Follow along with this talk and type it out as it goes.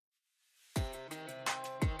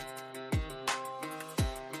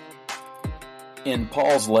In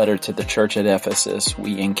Paul's letter to the church at Ephesus,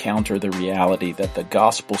 we encounter the reality that the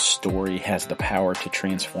gospel story has the power to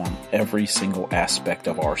transform every single aspect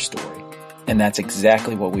of our story. And that's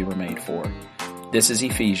exactly what we were made for. This is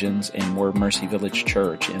Ephesians, and we're Mercy Village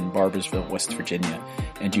Church in Barboursville, West Virginia.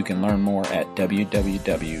 And you can learn more at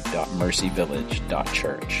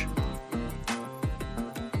www.mercyvillage.church.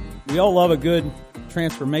 We all love a good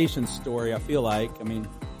transformation story, I feel like. I mean,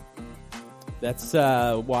 that's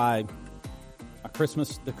why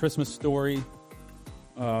the Christmas story,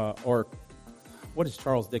 or what is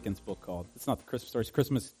Charles Dickens' book called? It's not the Christmas story, it's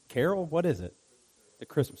Christmas Carol? What is it? The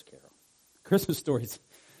Christmas Carol. Christmas story's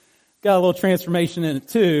got a little transformation in it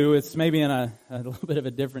too. It's maybe in a little bit of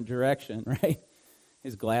a different direction, right?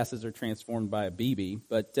 His glasses are transformed by a BB.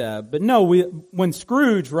 But no, when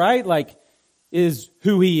Scrooge, right, like, is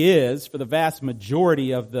who he is for the vast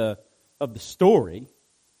majority of the story,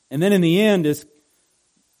 and then in the end is,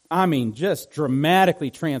 I mean, just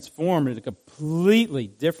dramatically transformed into a completely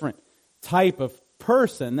different type of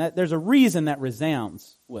person, that there's a reason that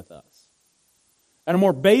resounds with us. At a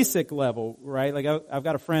more basic level, right, like I've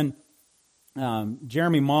got a friend,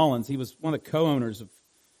 Jeremy Mullins. He was one of the co-owners of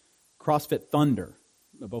CrossFit Thunder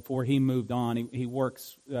before he moved on. He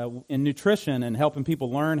works in nutrition and helping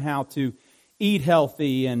people learn how to eat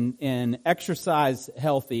healthy and exercise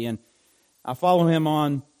healthy. And I follow him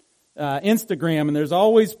on Instagram, and there's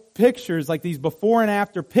always pictures, like these before and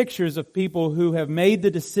after pictures of people who have made the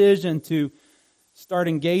decision to start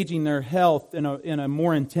engaging their health in a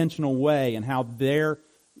more intentional way, and how their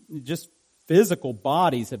just physical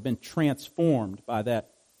bodies have been transformed by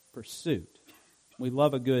that pursuit. We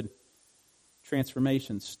love a good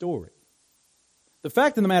transformation story. The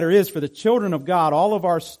fact of the matter is, for the children of God, all of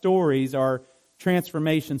our stories are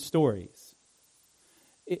transformation stories.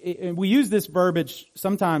 We use this verbiage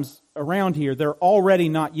sometimes around here. They're already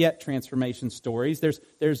not yet transformation stories.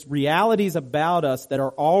 There's realities about us that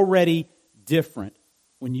are already different.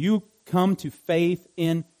 When you come to faith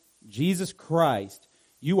in Jesus Christ,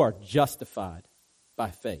 you are justified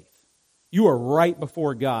by faith. You are right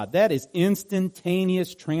before God. That is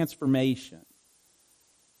instantaneous transformation.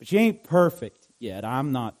 But you ain't perfect yet.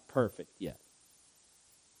 I'm not perfect yet.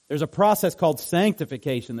 There's a process called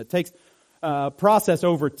sanctification that takes process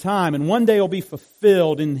over time, and one day it'll be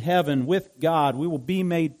fulfilled in heaven with God. We will be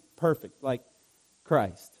made perfect like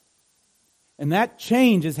Christ. And that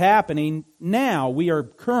change is happening now. We are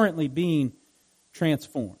currently being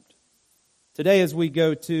transformed. Today, as we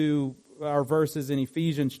go to our verses in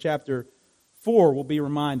Ephesians chapter 4, we'll be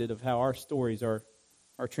reminded of how our stories are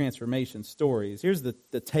our transformation stories. Here's the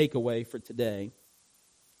takeaway for today.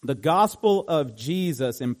 The gospel of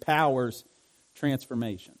Jesus empowers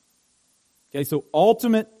transformation. Okay, so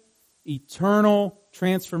ultimate, eternal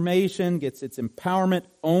transformation gets its empowerment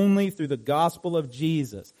only through the gospel of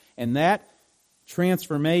Jesus. And that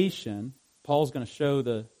transformation, Paul's going to show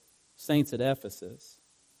the saints at Ephesus,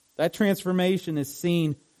 that transformation is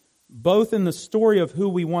seen both in the story of who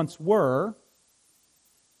we once were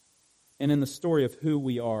and in the story of who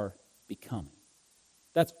we are becoming.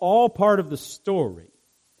 That's all part of the story.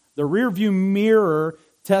 The rearview mirror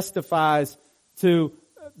testifies to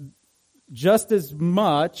just as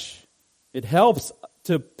much, it helps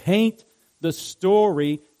to paint the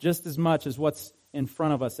story just as much as what's in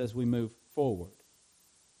front of us as we move forward.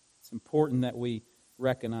 It's important that we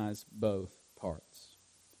recognize both parts.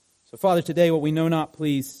 So, Father, today, what we know not,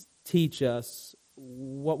 please teach us.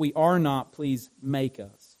 What we are not, please make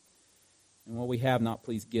us. And what we have not,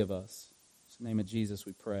 please give us. In the name of Jesus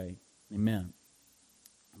we pray. Amen.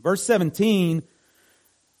 Verse 17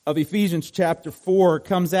 of Ephesians chapter 4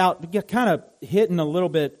 comes out kind of hitting a little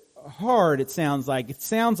bit hard, it sounds like. It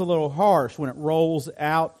sounds a little harsh when it rolls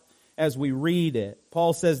out as we read it.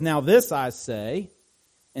 Paul says, "Now this I say,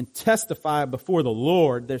 and testify before the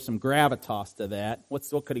Lord." There's some gravitas to that.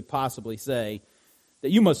 What could he possibly say? That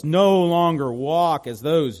you must no longer walk as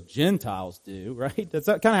those Gentiles do, right? That's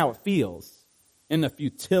kind of how it feels, in the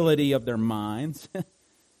futility of their minds.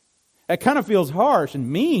 It kind of feels harsh and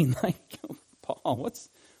mean. Like, Paul,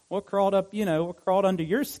 what crawled up, what crawled under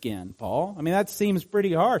your skin, Paul? I mean, that seems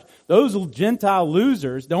pretty harsh. Those Gentile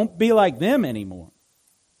losers, don't be like them anymore.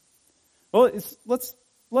 Well, let's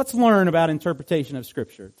learn about interpretation of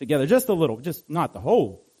Scripture together. Just a little, just not the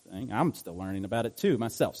whole thing. I'm still learning about it too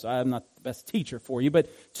myself, so I'm not the best teacher for you. But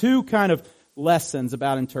two kind of lessons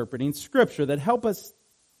about interpreting Scripture that help us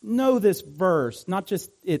know this verse, not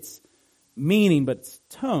just its meaning, but its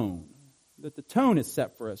tone. That the tone is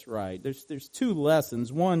set for us right. There's two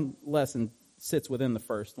lessons. One lesson sits within the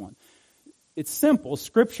first one. It's simple.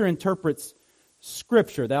 Scripture interprets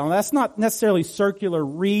Scripture. Now, that's not necessarily circular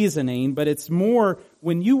reasoning, but it's more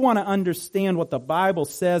when you want to understand what the Bible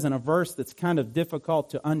says in a verse that's kind of difficult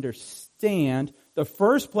to understand, the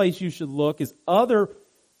first place you should look is other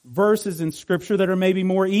verses in Scripture that are maybe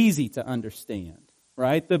more easy to understand,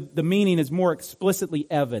 right? The meaning is more explicitly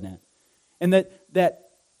evident. And that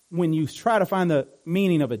when you try to find the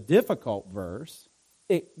meaning of a difficult verse,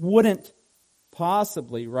 it wouldn't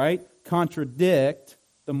possibly, right, contradict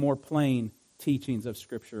the more plain teachings of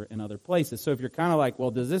Scripture in other places. So if you're kind of like,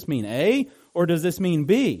 well, does this mean A or does this mean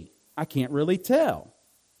B? I can't really tell.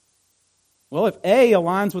 Well, if A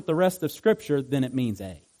aligns with the rest of Scripture, then it means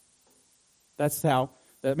A. That's how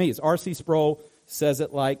that means. R.C. Sproul says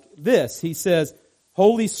it like this. He says,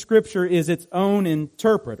 Holy Scripture is its own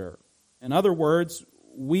interpreter. In other words,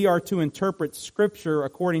 we are to interpret Scripture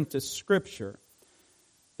according to Scripture.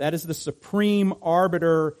 That is the supreme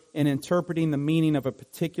arbiter in interpreting the meaning of a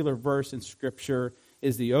particular verse in Scripture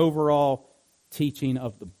is the overall teaching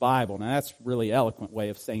of the Bible. Now, that's a really eloquent way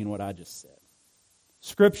of saying what I just said.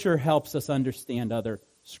 Scripture helps us understand other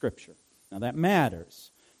Scripture. Now, that matters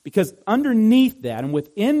because underneath that and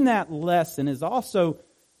within that lesson is also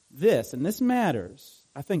this, and this matters,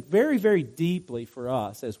 I think, very, very deeply for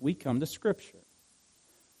us as we come to Scripture.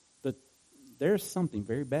 But there's something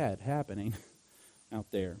very bad happening out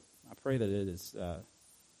there. I pray that it is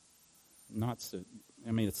not so,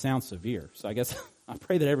 it sounds severe, so I guess I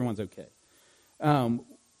pray that everyone's okay.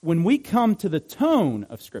 When we come to the tone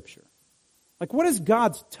of Scripture, like what is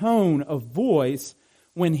God's tone of voice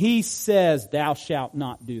when He says, thou shalt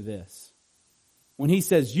not do this? When He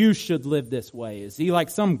says, you should live this way? Is He like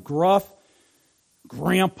some gruff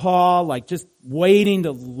grandpa, like just waiting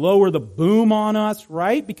to lower the boom on us,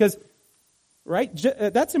 right? Because right?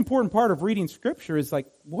 That's an important part of reading Scripture is like,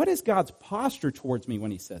 what is God's posture towards me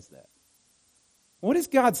when He says that? What is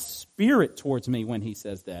God's spirit towards me when He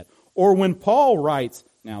says that? Or when Paul writes,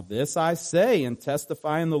 now this I say and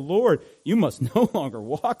testify in the Lord, you must no longer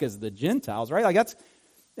walk as the Gentiles, right? Like that's,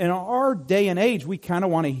 in our day and age, we kind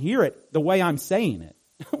of want to hear it the way I'm saying it.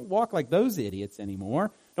 Don't walk like those idiots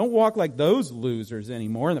anymore. Don't walk like those losers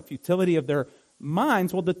anymore in the futility of their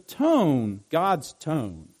minds. Well, the tone, God's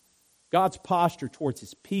posture towards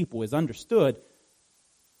His people is understood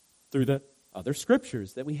through the other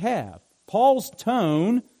Scriptures that we have. Paul's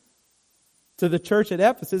tone to the church at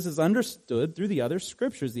Ephesus is understood through the other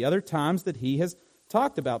Scriptures, the other times that he has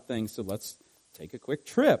talked about things. So let's take a quick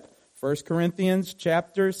trip. 1 Corinthians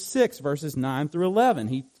chapter 6, verses 9 through 11.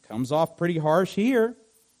 He comes off pretty harsh here.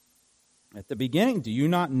 At the beginning, do you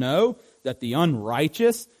not know that the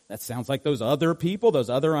unrighteous, that sounds like those other people, those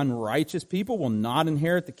other unrighteous people will not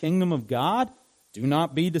inherit the kingdom of God? Do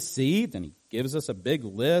not be deceived. And he gives us a big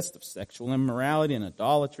list of sexual immorality and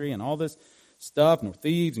idolatry and all this stuff, nor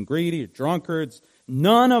thieves and greedy or drunkards.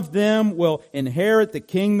 None of them will inherit the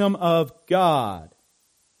kingdom of God.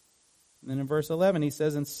 And then in verse 11 he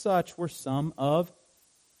says, and such were some of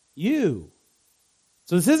you.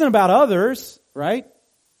 So this isn't about others, right?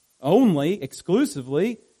 Only,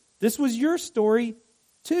 exclusively. This was your story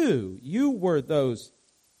too. You were those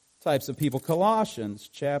types of people. Colossians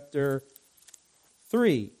chapter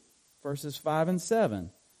 3, verses 5 and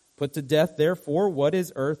 7. Put to death, therefore, what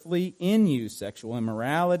is earthly in you, sexual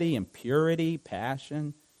immorality, impurity,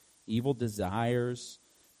 passion, evil desires,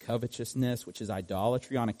 covetousness, which is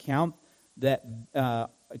idolatry. On account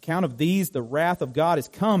of these, the wrath of God is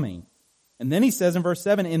coming. And then he says in verse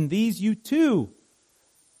 7, in these you too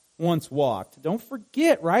once walked. Don't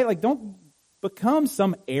forget, right? Like, don't become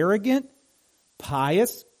some arrogant,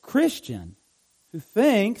 pious Christian who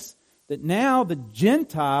thinks that now the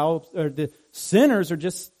Gentiles or the sinners are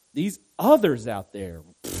just these others out there.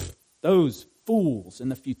 Those fools in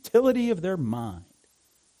the futility of their mind.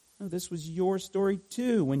 No, this was your story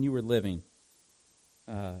too when you were living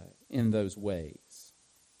in those ways.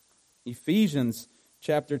 Ephesians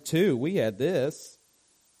chapter 2, we had this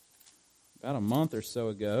about a month or so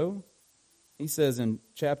ago. He says in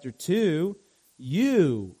chapter 2,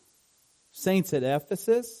 you, saints at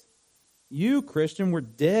Ephesus, you, Christian, were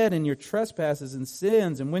dead in your trespasses and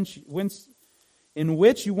sins, and in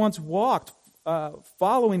which you once walked,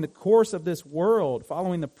 following the course of this world,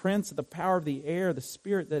 following the prince of the power of the air, the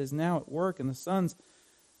spirit that is now at work in the sons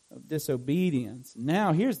of disobedience.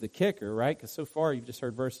 Now, here's the kicker, right? Because so far you've just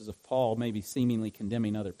heard verses of Paul maybe seemingly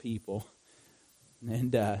condemning other people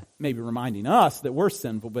and maybe reminding us that we're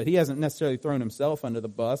sinful, but he hasn't necessarily thrown himself under the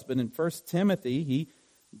bus. But in 1 Timothy, he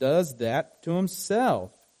does that to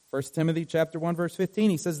himself. 1 Timothy chapter 1, verse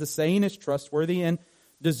 15, he says, the saying is trustworthy and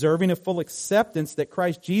deserving of full acceptance that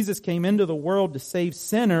Christ Jesus came into the world to save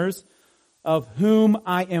sinners, of whom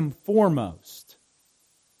I am foremost.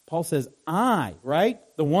 Paul says, I, right?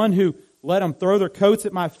 The one who let them throw their coats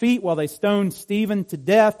at my feet while they stoned Stephen to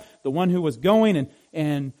death, the one who was going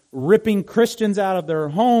and ripping Christians out of their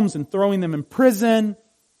homes and throwing them in prison.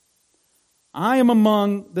 I am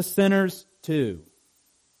among the sinners too.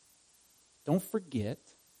 Don't forget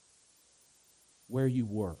where you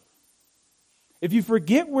were. If you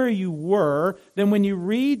forget where you were, then when you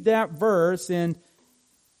read that verse in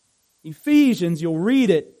Ephesians, you'll read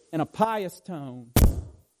it in a pious tone.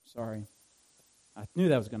 Sorry. I knew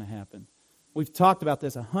that was going to happen. We've talked about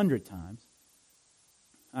this 100 times.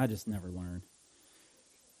 I just never learned.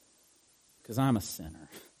 Because I'm a sinner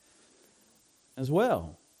as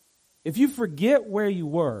well. If you forget where you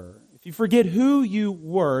were, if you forget who you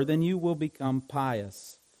were, then you will become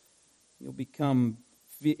pious. You'll become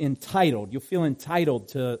entitled. You'll feel entitled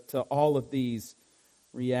to all of these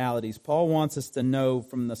realities. Paul wants us to know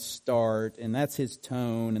from the start, and that's his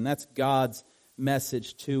tone, and that's God's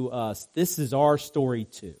message to us. This is our story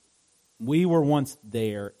too. We were once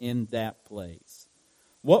there in that place.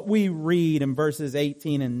 What we read in verses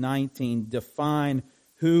 18 and 19 define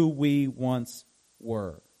who we once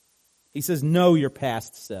were. He says, know your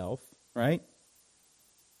past self, right?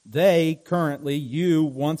 They, currently, you,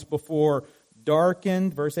 once before,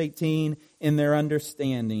 darkened, verse 18, in their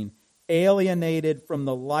understanding, alienated from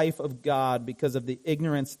the life of God because of the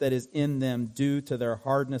ignorance that is in them due to their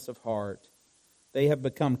hardness of heart. They have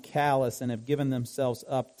become callous and have given themselves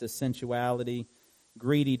up to sensuality,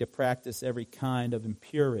 greedy to practice every kind of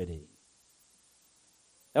impurity.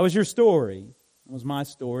 That was your story. That was my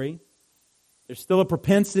story. There's still a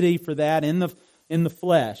propensity for that in the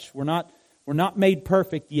flesh. We're not made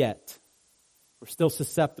perfect yet. We're still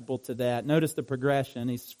susceptible to that. Notice the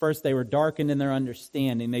progression. First, they were darkened in their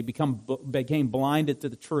understanding. They became blinded to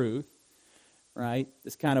the truth. Right?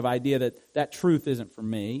 This kind of idea that truth isn't for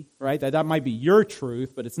me. Right? That might be your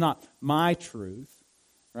truth, but it's not my truth.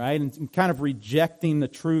 Right? And kind of rejecting the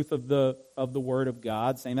truth of the Word of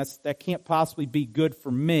God, saying that can't possibly be good for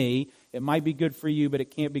me. It might be good for you, but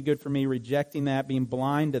it can't be good for me. Rejecting that, being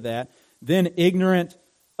blind to that. Then ignorant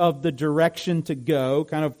of the direction to go.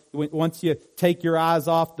 Kind of once you take your eyes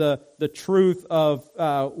off the truth of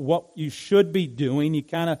what you should be doing, you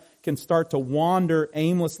kind of can start to wander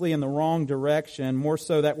aimlessly in the wrong direction. More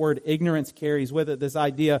so, that word ignorance carries with it this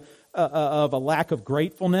idea of a lack of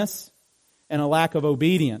gratefulness and a lack of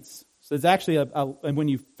obedience. So it's actually when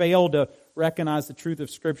you fail to recognize the truth of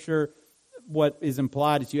Scripture, what is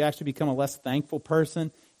implied is you actually become a less thankful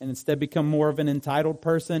person and instead become more of an entitled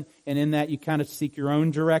person. And in that, you kind of seek your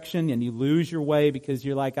own direction and you lose your way because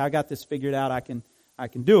you're like, I got this figured out. I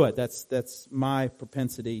can do it. That's my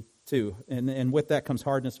propensity too. And with that comes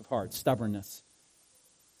hardness of heart, stubbornness.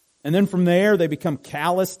 And then from there, they become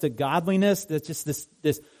callous to godliness. That's just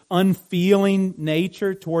this unfeeling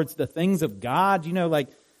nature towards the things of God. You know, like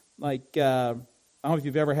I don't know if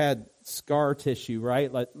you've ever had scar tissue,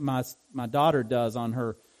 right? Like my daughter does on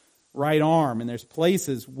her right arm, and there's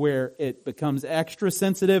places where it becomes extra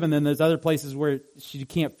sensitive, and then there's other places where she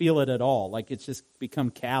can't feel it at all. Like it's just become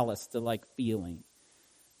callous to like feeling.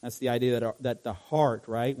 That's the idea that the heart,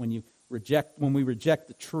 right? When we reject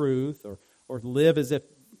the truth or live as if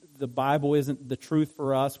the Bible isn't the truth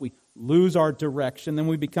for us, we lose our direction. Then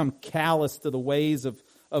we become callous to the ways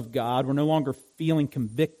of God. We're no longer feeling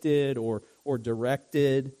convicted or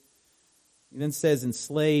directed. He then says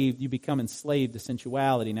enslaved, you become enslaved to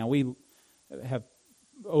sensuality. Now we have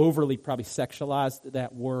overly probably sexualized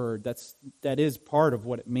that word. That is part of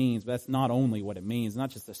what it means, but that's not only what it means, not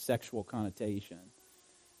just a sexual connotation.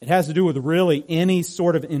 It has to do with really any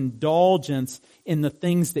sort of indulgence in the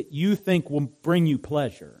things that you think will bring you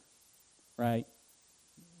pleasure, right?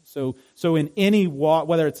 So in any walk,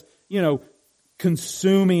 whether it's,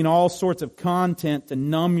 consuming all sorts of content to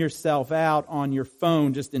numb yourself out on your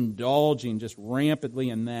phone, just indulging just rampantly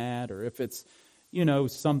in that, or if it's,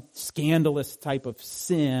 some scandalous type of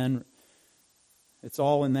sin, it's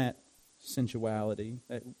all in that sensuality,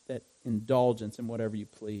 that indulgence in whatever you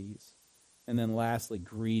please. And then lastly,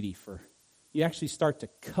 greedy you actually start to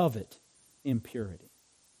covet impurity.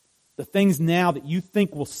 The things now that you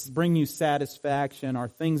think will bring you satisfaction are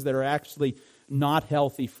things that are actually not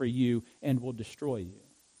healthy for you and will destroy you.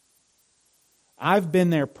 I've been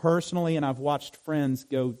there personally, and I've watched friends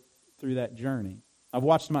go through that journey. I've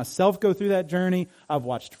watched myself go through that journey. I've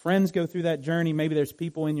watched friends go through that journey. Maybe there's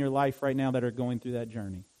people in your life right now that are going through that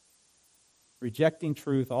journey. Rejecting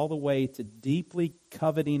truth all the way to deeply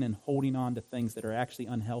coveting and holding on to things that are actually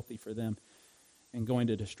unhealthy for them and going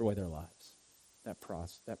to destroy their lives. That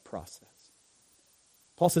process.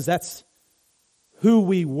 Paul says that's who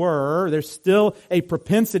we were. There's still a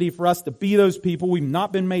propensity for us to be those people. We've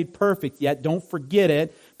not been made perfect yet. Don't forget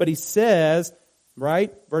it. But he says,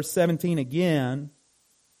 right, verse 17 again,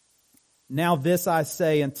 now this I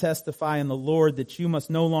say and testify in the Lord that you must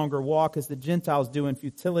no longer walk as the Gentiles do in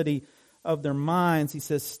futility of their minds. He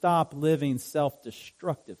says, stop living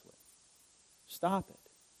self-destructively. Stop it.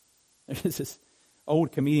 There's this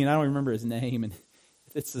old comedian, I don't remember his name, and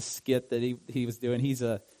it's a skit that he was doing. He's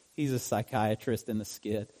a psychiatrist in the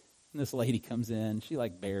skit. And this lady comes in, she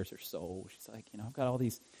like bears her soul. She's like, I've got all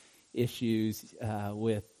these issues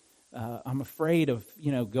with I'm afraid of,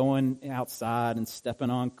 going outside and stepping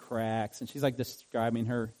on cracks. And she's like describing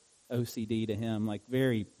her OCD to him, like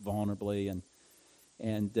very vulnerably.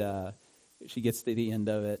 And she gets to the end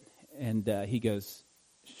of it, and he goes,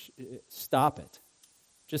 stop it.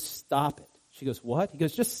 Just stop it. She goes, what? He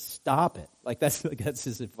goes, just stop it. Like that's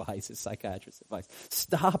his advice, his psychiatrist's advice.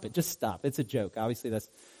 Stop it. Just stop. It's a joke. Obviously, that's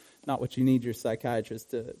not what you need your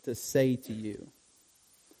psychiatrist to say to you.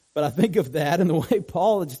 But I think of that in the way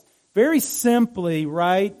Paul just very simply,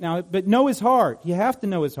 right? Now, but know his heart. You have to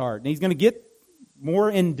know his heart. And he's going to get more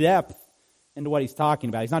in depth into what he's talking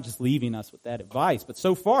about. He's not just leaving us with that advice. But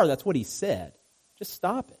so far, that's what he said. Just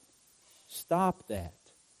stop it. Stop that.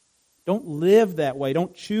 Don't live that way.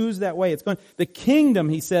 Don't choose that way. The kingdom,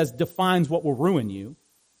 he says, defines what will ruin you.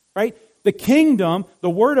 Right? The kingdom, the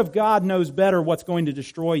Word of God knows better what's going to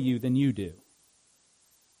destroy you than you do.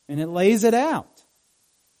 And it lays it out.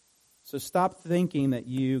 So stop thinking that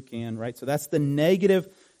you can, right? So that's the negative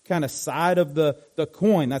kind of side of the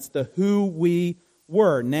coin. That's the who we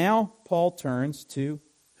were. Now, Paul turns to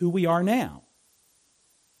who we are now.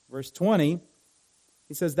 Verse 20,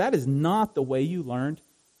 he says, that is not the way you learned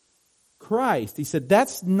Christ. He said,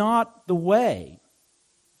 that's not the way.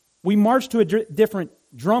 We march to a different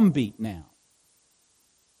drum beat now.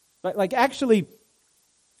 But like actually,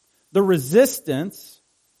 the resistance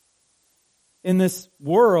in this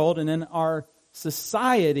world and in our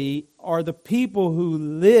society are the people who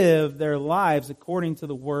live their lives according to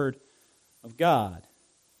the Word of God.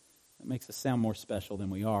 That makes us sound more special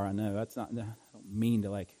than we are. I know I don't mean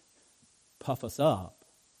to like puff us up.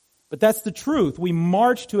 But that's the truth. We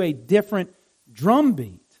march to a different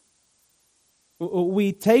drumbeat.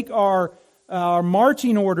 We take our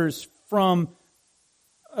marching orders from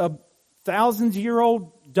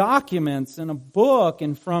 1,000-year-old documents and a book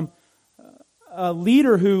and from a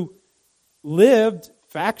leader who lived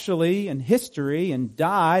factually in history and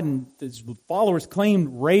died, and his followers claimed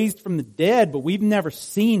raised from the dead, but we've never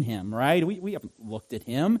seen him, right? We haven't looked at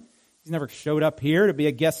him. He's never showed up here to be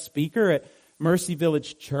a guest speaker at Mercy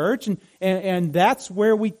Village Church, and that's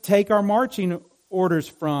where we take our marching orders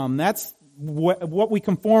from. That's what we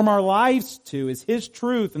conform our lives to, is His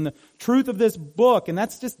truth and the truth of this book, and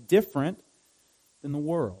that's just different than the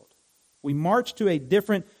world. We march to a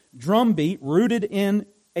different drumbeat rooted in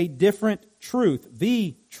a different truth,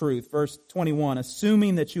 the truth. Verse 21,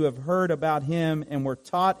 assuming that you have heard about Him and were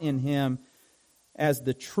taught in Him as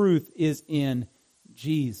the truth is in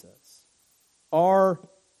Jesus. Our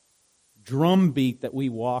drumbeat that we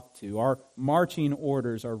walk to, our marching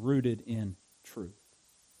orders are rooted in truth.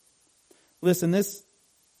 Listen, this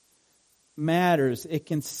matters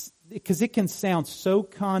because it can sound so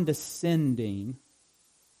condescending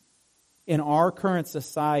in our current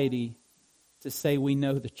society to say we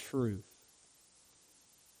know the truth.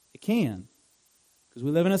 It can. Because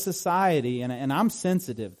we live in a society, and I'm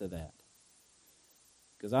sensitive to that.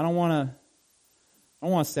 Because I don't want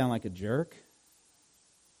to sound like a jerk.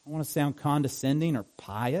 I don't want to sound condescending or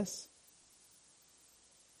pious.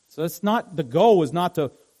 So the goal is not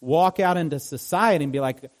to walk out into society and be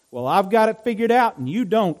like, well, I've got it figured out and you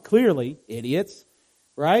don't, clearly, idiots.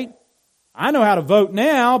 Right? I know how to vote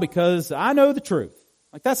now because I know the truth.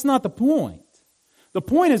 Like, that's not the point. The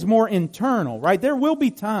point is more internal, right? There will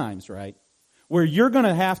be times, right, where you're going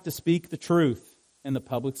to have to speak the truth in the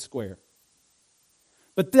public square.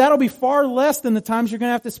 But that'll be far less than the times you're going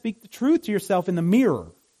to have to speak the truth to yourself in the mirror.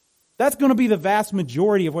 That's going to be the vast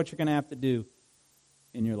majority of what you're going to have to do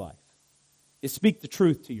in your life, is speak the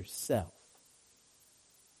truth to yourself.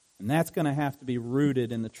 And that's going to have to be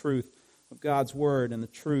rooted in the truth of God's Word and the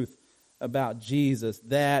truth about Jesus.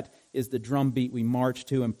 That is the drumbeat we march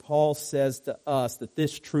to. And Paul says to us that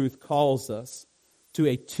this truth calls us to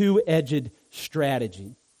a two-edged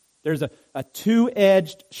strategy. There's a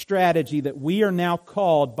two-edged strategy that we are now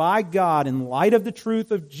called by God, in light of the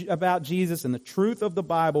truth about Jesus and the truth of the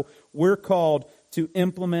Bible, we're called to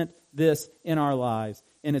implement this in our lives.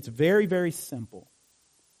 And it's very, very simple.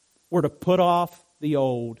 We're to put off the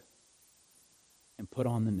old and put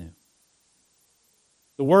on the new.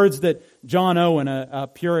 The words that John Owen, a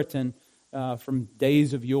Puritan from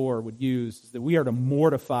days of yore, would use is that we are to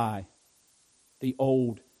mortify the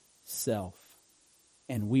old self,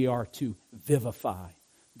 and we are to vivify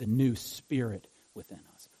the new spirit within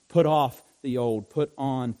us. Put off the old, put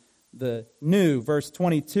on the new. Verse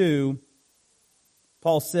 22,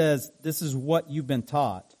 Paul says, this is what you've been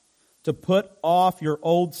taught, to put off your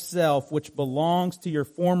old self, which belongs to your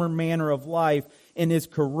former manner of life and is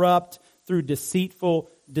corrupt through deceitful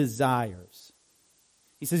desires.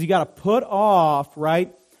 He says you got to put off,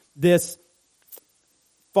 right, this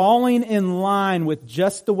falling in line with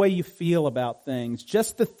just the way you feel about things,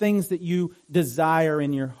 just the things that you desire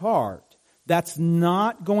in your heart. That's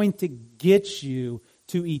not going to get you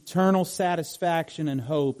to eternal satisfaction and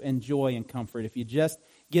hope and joy and comfort if you just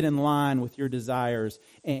get in line with your desires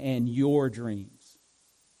and your dreams.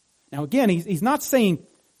 Now again, he's not saying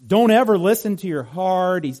don't ever listen to your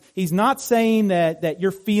heart. He's not saying that your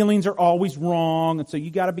feelings are always wrong, and so you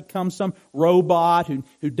got to become some robot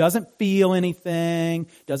who doesn't feel anything,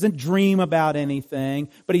 doesn't dream about anything.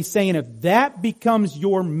 But he's saying if that becomes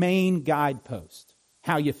your main guidepost,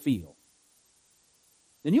 how you feel,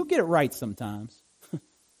 then you'll get it right sometimes. But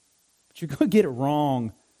you're going to get it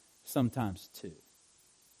wrong sometimes too.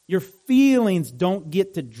 Your feelings don't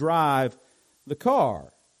get to drive the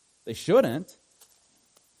car. They shouldn't.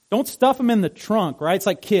 Don't stuff them in the trunk, right? It's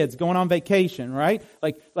like kids going on vacation, right?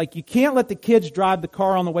 Like you can't let the kids drive the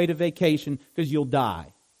car on the way to vacation because you'll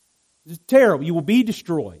die. It's terrible. You will be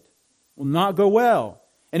destroyed. It will not go well.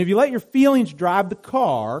 And if you let your feelings drive the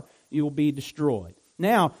car, you will be destroyed.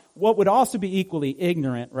 Now, what would also be equally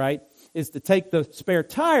ignorant, right, is to take the spare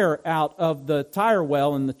tire out of the tire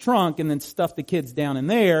well in the trunk and then stuff the kids down in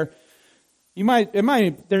there.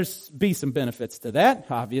 There's be some benefits to that,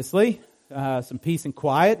 obviously. Some peace and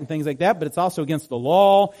quiet and things like that, but it's also against the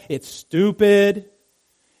law. It's stupid.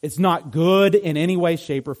 It's not good in any way,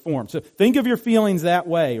 shape, or form. So think of your feelings that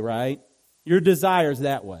way, right? Your desires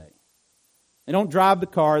that way. They don't drive the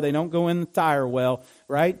car. They don't go in the tire well,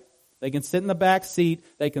 right? They can sit in the back seat.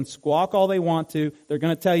 They can squawk all they want to. They're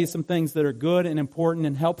going to tell you some things that are good and important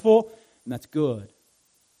and helpful, and that's good.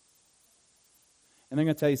 And they're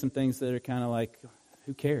going to tell you some things that are kind of like,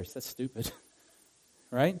 who cares? That's stupid,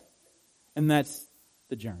 right? And that's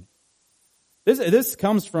the journey. This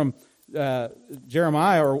comes from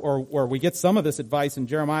Jeremiah, or we get some of this advice in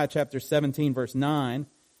Jeremiah chapter 17, verse 9,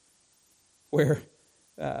 where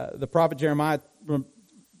the prophet Jeremiah,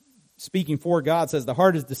 speaking for God, says, the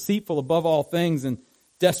heart is deceitful above all things and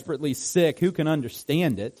desperately sick. Who can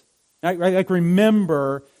understand it? Like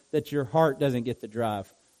remember that your heart doesn't get to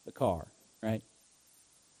drive the car, right?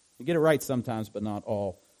 You get it right sometimes, but not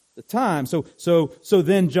all the time. So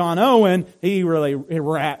then John Owen, he really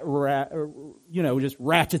just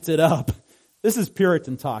ratchets it up. This is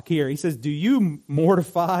Puritan talk here. He says, do you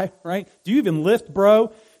mortify, right? Do you even lift,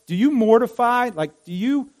 bro? Do you mortify? Like, do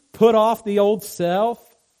you put off the old self?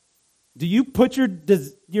 Do you put your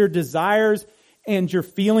desires and your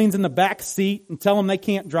feelings in the back seat and tell them they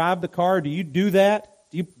can't drive the car? Do you do that?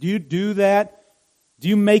 Do you do that? Do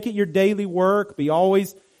you make it your daily work? Be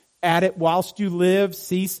always at it whilst you live.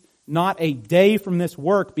 Cease not a day from this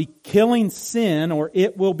work. Be killing sin, or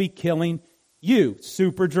it will be killing you.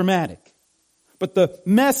 Super dramatic. But the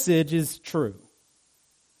message is true.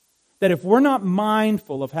 That if we're not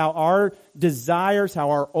mindful of how our desires,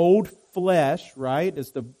 how our old flesh, right,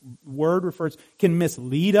 as the word refers, can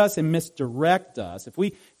mislead us and misdirect us. If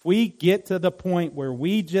we get to the point where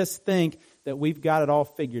we just think that we've got it all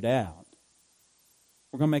figured out,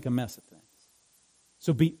 we're going to make a mess of things.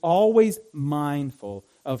 So be always mindful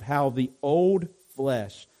of how the old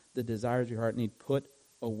flesh, the desires of your heart, need put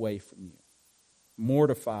away from you.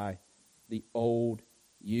 Mortify the old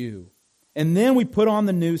you. And then we put on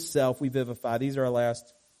the new self, we vivify. These are our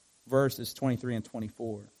last verses, 23 and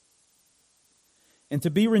 24. And to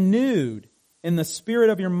be renewed in the spirit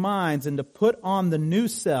of your minds, and to put on the new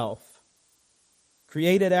self,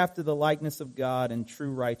 created after the likeness of God in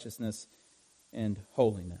true righteousness and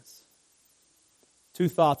holiness. Two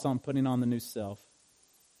thoughts on putting on the new self.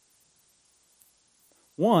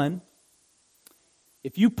 One,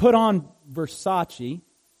 if you put on Versace,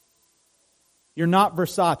 you're not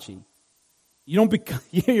Versace. You're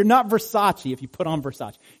not Versace if you put on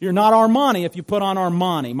Versace. You're not Armani if you put on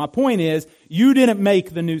Armani. My point is, you didn't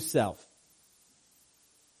make the new self.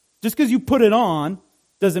 Just because you put it on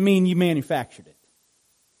doesn't mean you manufactured it.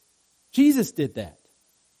 Jesus did that.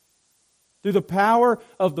 Through the power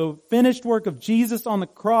of the finished work of Jesus on the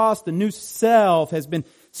cross, the new self has been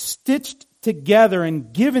stitched together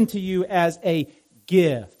and given to you as a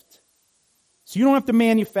gift. So you don't have to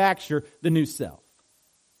manufacture the new self.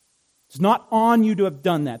 It's not on you to have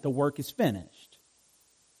done that. The work is finished.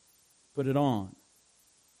 Put it on.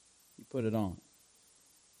 You put it on.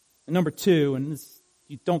 And number two, and this,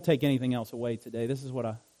 you don't take anything else away today. This is what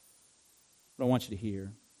I want you to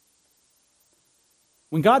hear.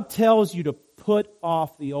 When God tells you to put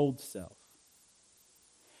off the old self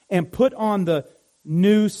and put on the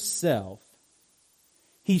new self,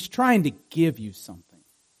 He's trying to give you something.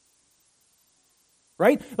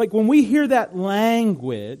 Right? Like when we hear that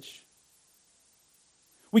language,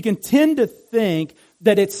 we can tend to think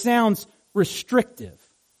that it sounds restrictive.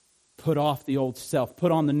 Put off the old self,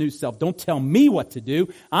 put on the new self. Don't tell me what to do.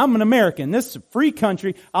 I'm an American. This is a free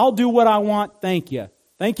country. I'll do what I want. Thank you.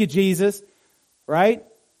 Thank you, Jesus. Right?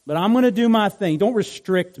 But I'm going to do my thing. Don't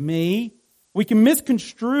restrict me. We can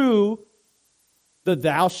misconstrue the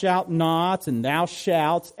thou shalt nots and thou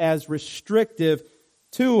shalts as restrictive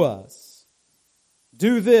to us.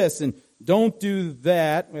 Do this and don't do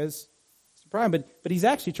that. It's a problem, but He's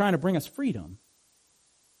actually trying to bring us freedom.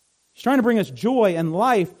 He's trying to bring us joy and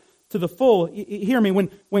life to the full. Hear me,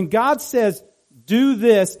 when God says, do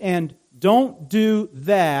this and don't do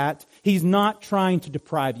that, He's not trying to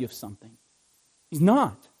deprive you of something. He's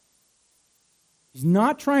not. He's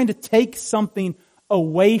not trying to take something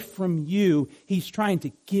away from you. He's trying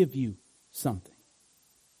to give you something.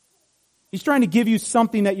 He's trying to give you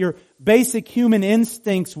something that your basic human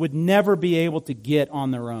instincts would never be able to get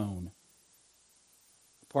on their own,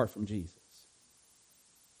 apart from Jesus.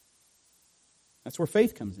 That's where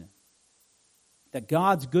faith comes in. That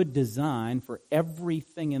God's good design for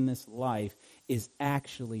everything in this life is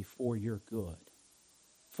actually for your good,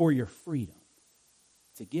 for your freedom.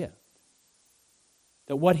 It's a gift.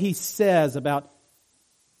 That what He says about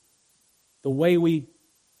the way we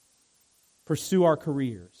pursue our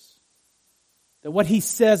careers, that what He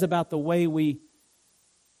says about the way we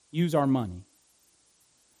use our money,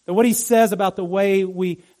 that what He says about the way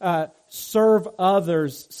we serve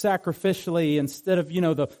others sacrificially instead of,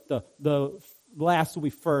 the last will be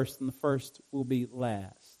first and the first will be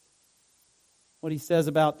last. What He says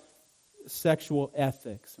about sexual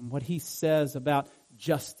ethics and what He says about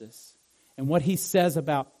justice and what He says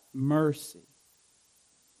about mercy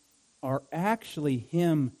are actually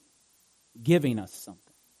Him giving us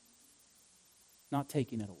something, not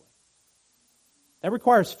taking it away. That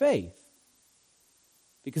requires faith.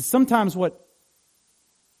 Because sometimes what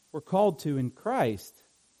we're called to in Christ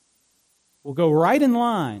will go right in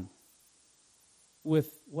line with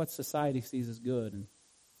what society sees as good, and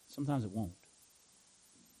sometimes it won't.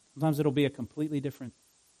 Sometimes it'll be a completely different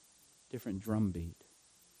drumbeat.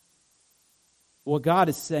 What God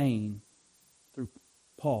is saying through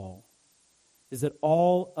Paul is that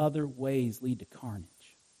all other ways lead to carnage.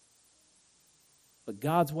 But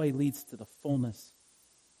God's way leads to the fullness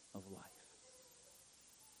of life.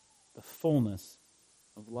 The fullness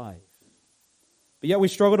of life. But yet we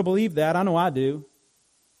struggle to believe that. I know I do.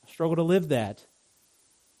 I struggle to live that.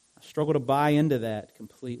 I struggle to buy into that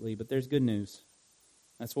completely. But there's good news.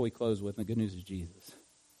 That's what we close with. And the good news is Jesus.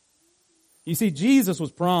 You see, Jesus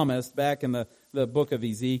was promised back in the book of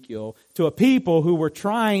Ezekiel to a people who were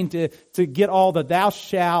trying to get all the thou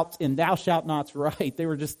shalt and thou shalt nots right. They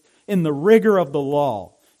were just in the rigor of the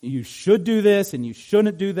law. You should do this and you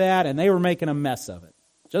shouldn't do that, and they were making a mess of it.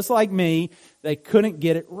 Just like me, they couldn't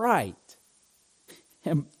get it right.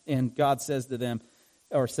 And God says to them,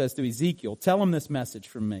 or says to Ezekiel, tell them this message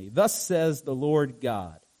from me. Thus says the Lord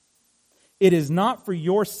God. It is not for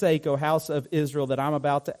your sake, O house of Israel, that I'm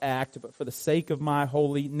about to act, but for the sake of my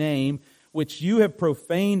holy name, which you have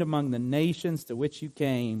profaned among the nations to which you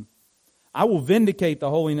came. I will vindicate the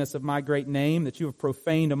holiness of my great name that you have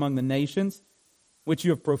profaned among the nations, which you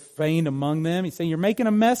have profaned among them. He's saying, you're making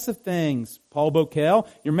a mess of things, Paul Bokel.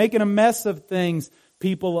 You're making a mess of things,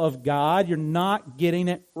 people of God. You're not getting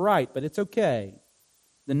it right, but it's okay.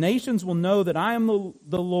 The nations will know that I am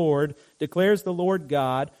the Lord, declares the Lord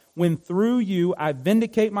God, when through you I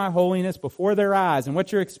vindicate my holiness before their eyes. And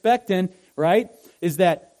what you're expecting, right, is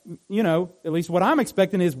that, at least what I'm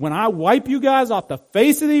expecting is when I wipe you guys off the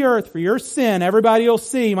face of the earth for your sin, everybody will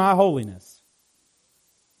see my holiness.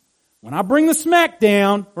 When I bring the smack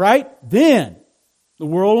down, right, then the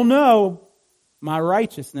world will know my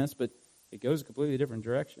righteousness, but it goes a completely different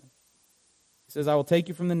direction. He says, I will take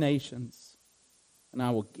you from the nations and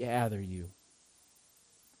I will gather you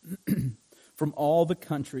from all the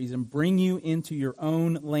countries and bring you into your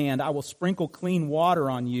own land. I will sprinkle clean water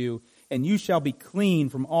on you, and you shall be clean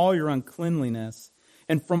from all your uncleanliness.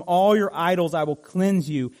 And from all your idols I will cleanse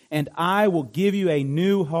you, and I will give you a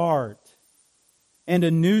new heart. And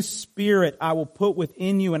a new spirit I will put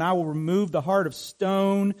within you, and I will remove the heart of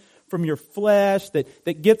stone from your flesh,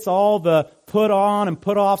 that gets all the put on and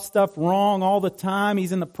put off stuff wrong all the time.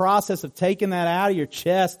 He's in the process of taking that out of your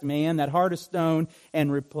chest, man, that heart of stone,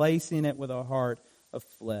 and replacing it with a heart of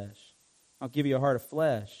flesh. I'll give you a heart of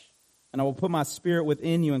flesh, and I will put my Spirit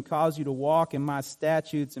within you and cause you to walk in my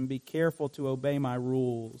statutes and be careful to obey my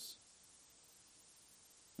rules.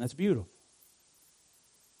 That's beautiful.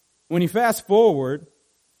 When you fast forward,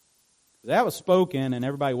 that was spoken and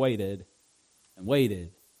everybody waited and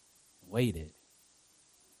waited and waited.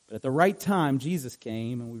 But at the right time, Jesus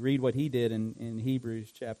came, and we read what he did in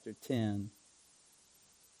Hebrews chapter 10.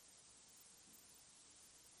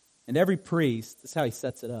 And every priest, this is how he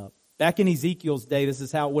sets it up. Back in Ezekiel's day, this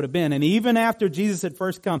is how it would have been. And even after Jesus had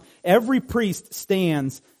first come, every priest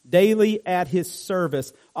stands daily at his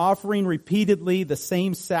service, offering repeatedly the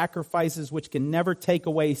same sacrifices which can never take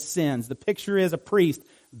away sins. The picture is a priest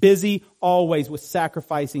busy always with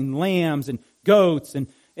sacrificing lambs and goats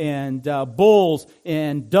and bulls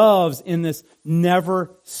and doves in this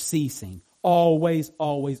never ceasing. Always,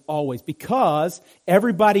 always, always. Because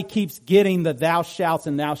everybody keeps getting the thou shalt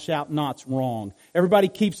and thou shalt nots wrong. Everybody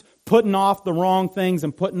keeps putting off the wrong things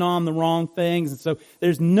and putting on the wrong things. And so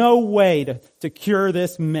there's no way to cure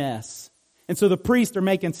this mess. And so the priests are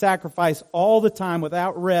making sacrifice all the time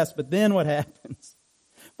without rest. But then what happens?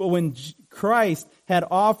 But when Christ had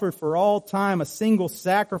offered for all time a single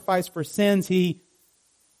sacrifice for sins, he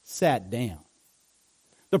sat down.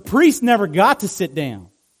 The priests never got to sit down.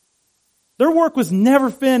 Their work was never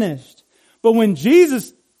finished. But when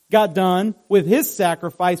Jesus got done with his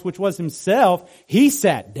sacrifice, which was himself, he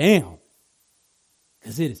sat down.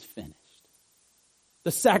 Because it is finished.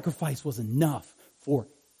 The sacrifice was enough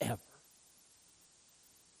forever.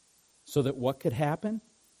 So that what could happen?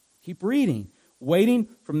 Keep reading. Waiting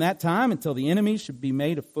from that time until the enemy should be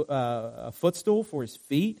made a footstool for his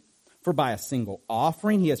feet. For by a single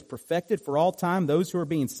offering he has perfected for all time those who are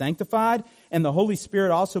being sanctified. And the Holy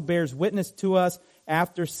Spirit also bears witness to us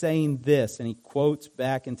after saying this. And he quotes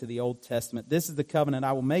back into the Old Testament. This is the covenant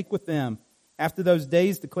I will make with them. After those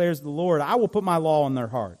days, declares the Lord, I will put my law in their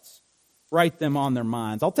hearts. Write them on their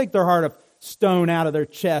minds. I'll take their heart of stone out of their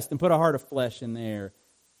chest and put a heart of flesh in there.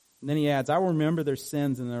 And then he adds, I will remember their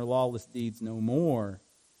sins and their lawless deeds no more.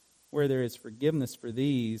 Where there is forgiveness for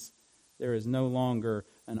these, there is no longer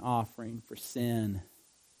an offering for sin.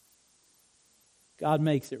 God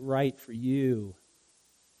makes it right for you.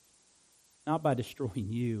 Not by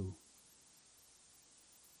destroying you,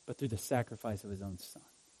 but through the sacrifice of his own Son.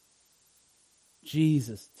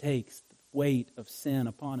 Jesus takes the weight of sin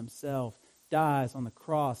upon himself, dies on the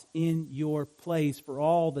cross in your place for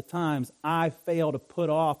all the times I fail to put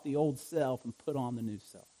off the old self and put on the new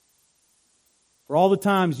self. For all the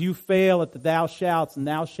times you fail at the thou shalt and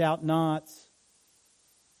thou shalt nots,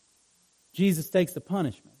 Jesus takes the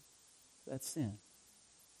punishment for that sin.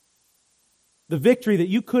 The victory that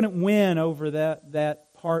you couldn't win over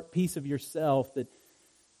that piece of yourself that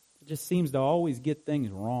just seems to always get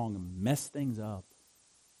things wrong and mess things up.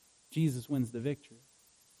 Jesus wins the victory.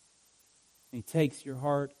 He takes your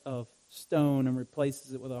heart of stone and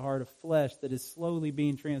replaces it with a heart of flesh that is slowly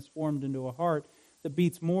being transformed into a heart that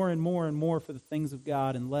beats more and more and more for the things of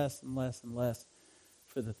God and less and less and less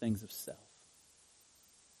for the things of self.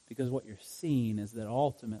 Because what you're seeing is that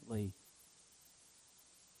ultimately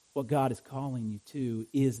what God is calling you to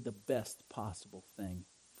is the best possible thing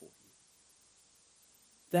for you.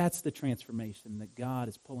 That's the transformation that God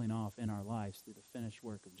is pulling off in our lives through the finished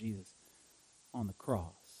work of Jesus on the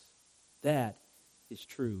cross. That is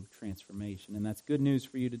true transformation. And that's good news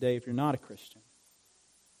for you today if you're not a Christian.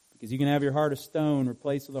 Because you can have your heart of stone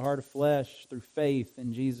replaced with a heart of flesh through faith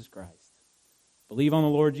in Jesus Christ. Believe on the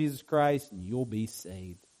Lord Jesus Christ and you'll be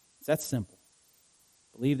saved. It's that simple.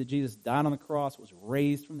 Believe that Jesus died on the cross, was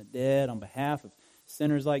raised from the dead on behalf of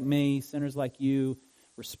sinners like me, sinners like you.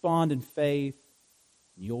 Respond in faith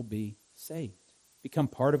and you'll be saved. Become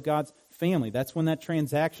part of God's family. That's when that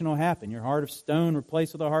transaction will happen. Your heart of stone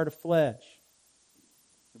replaced with a heart of flesh.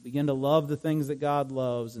 You'll begin to love the things that God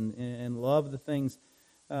loves and love the things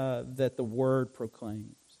that the Word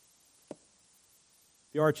proclaims. If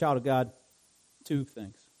you are a child of God, two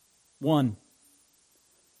things. One,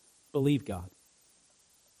 believe God.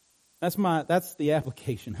 That's the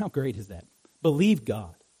application. How great is that? Believe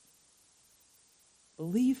God.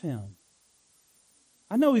 Believe Him.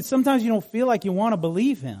 I know sometimes you don't feel like you want to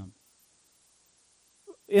believe Him.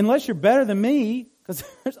 Unless you're better than me, because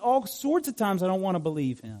there's all sorts of times I don't want to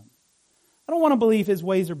believe Him. I don't want to believe His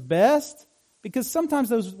ways are best, because sometimes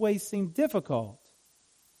those ways seem difficult.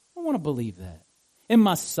 I don't want to believe that. In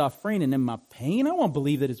my suffering and in my pain, I don't want to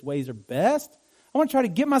believe that His ways are best. I want to try to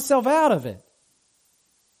get myself out of it.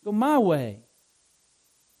 go my way.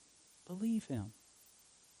 Believe him.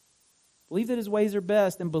 Believe that his ways are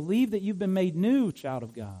best, and believe that you've been made new, child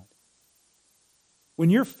of God. When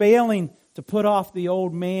you're failing to put off the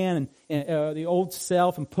old man and the old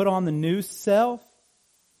self and put on the new self,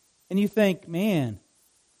 and you think, man,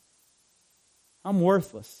 I'm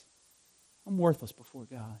worthless. I'm worthless before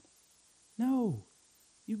God. No,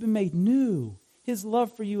 you've been made new. His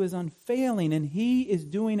love for you is unfailing, and he is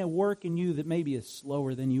doing a work in you that maybe is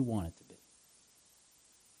slower than you want it to be.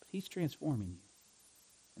 But he's transforming you,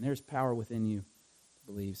 and there's power within you to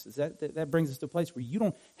believe. So that brings us to a place where you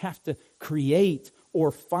don't have to create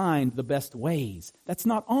or find the best ways. That's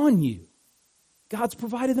not on you. God's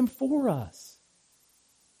provided them for us.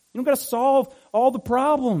 You don't got to solve all the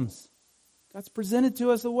problems. God's presented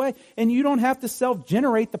to us a way, and you don't have to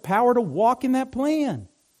self-generate the power to walk in that plan,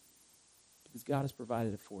 because God has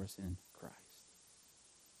provided it for us in Christ.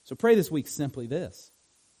 So pray this week simply this: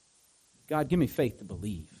 God, give me faith to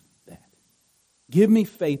believe that. Give me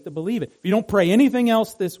faith to believe it. If you don't pray anything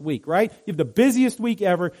else this week, right? You have the busiest week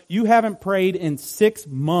ever. You haven't prayed in 6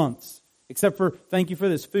 months, except for thank you for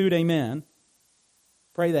this food, amen.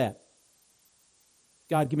 Pray that.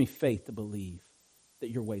 God, give me faith to believe that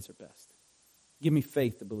your ways are best. Give me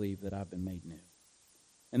faith to believe that I've been made new.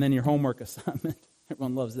 And then your homework assignment.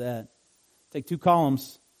 Everyone loves that. Take 2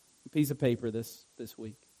 columns, a piece of paper this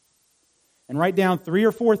week, and write down 3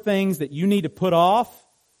 or 4 things that you need to put off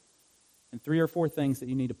and 3 or 4 things that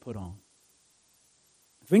you need to put on.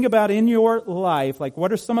 Think about in your life, like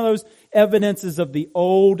what are some of those evidences of the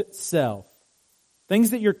old self? Things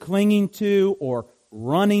that you're clinging to or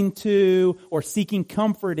running to or seeking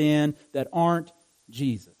comfort in that aren't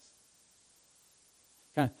Jesus.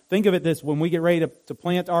 Kind of think of it this: when we get ready to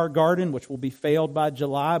plant our garden, which will be failed by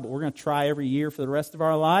July, but we're going to try every year for the rest of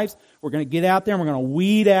our lives. We're going to get out there and we're going to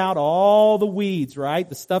weed out all the weeds, right?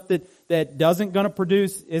 The stuff that isn't going to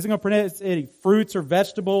produce any fruits or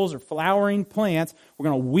vegetables or flowering plants. We're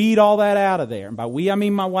going to weed all that out of there. And by we, I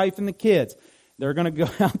mean my wife and the kids. They're going to go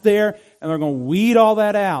out there and they're going to weed all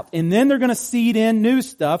that out. And then they're going to seed in new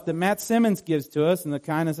stuff that Matt Simmons gives to us in the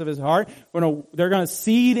kindness of his heart. They're going to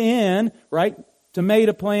seed in, right?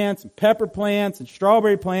 Tomato plants and pepper plants and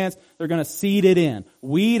strawberry plants. They're going to seed it in.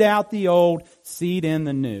 Weed out the old, seed in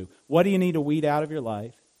the new. What do you need to weed out of your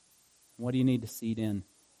life? What do you need to seed in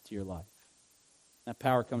to your life? That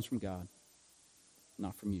power comes from God,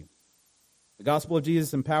 not from you. The gospel of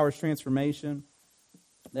Jesus empowers transformation.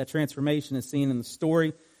 That transformation is seen in the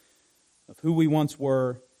story of who we once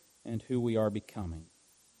were and who we are becoming.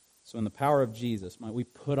 So in the power of Jesus, might we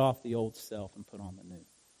put off the old self and put on the new.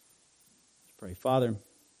 Pray. Father,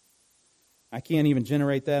 I can't even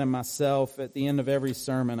generate that in myself. At the end of every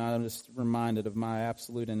sermon, I'm just reminded of my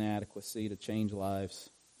absolute inadequacy to change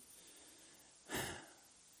lives.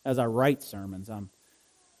 As I write sermons, I'm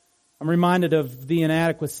reminded of the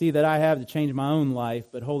inadequacy that I have to change my own life.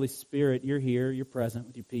 But Holy Spirit, you're here, you're present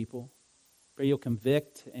with your people. Pray you'll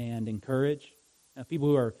convict and encourage. Now, people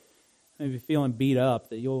who are maybe feeling beat up,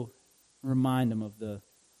 that you'll remind them of the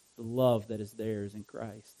love that is theirs in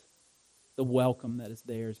Christ. The welcome that is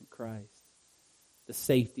theirs in Christ. The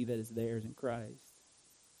safety that is theirs in Christ.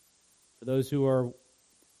 For those who are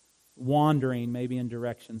wandering maybe in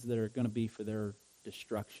directions that are going to be for their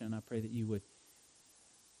destruction, I pray that you would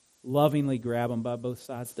lovingly grab them by both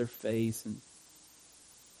sides of their face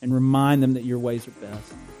and remind them that your ways are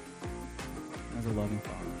best. As a loving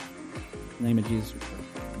Father. In the name of Jesus we pray.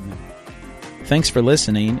 Amen. Thanks for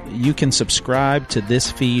listening. You can subscribe to this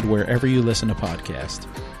feed wherever you listen to podcasts.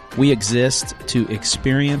 We exist to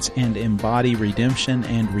experience and embody redemption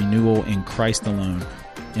and renewal in Christ alone,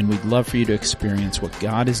 and we'd love for you to experience what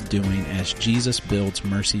God is doing as Jesus builds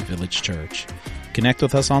Mercy Village Church. Connect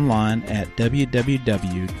with us online at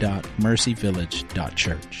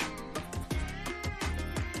www.mercyvillage.church.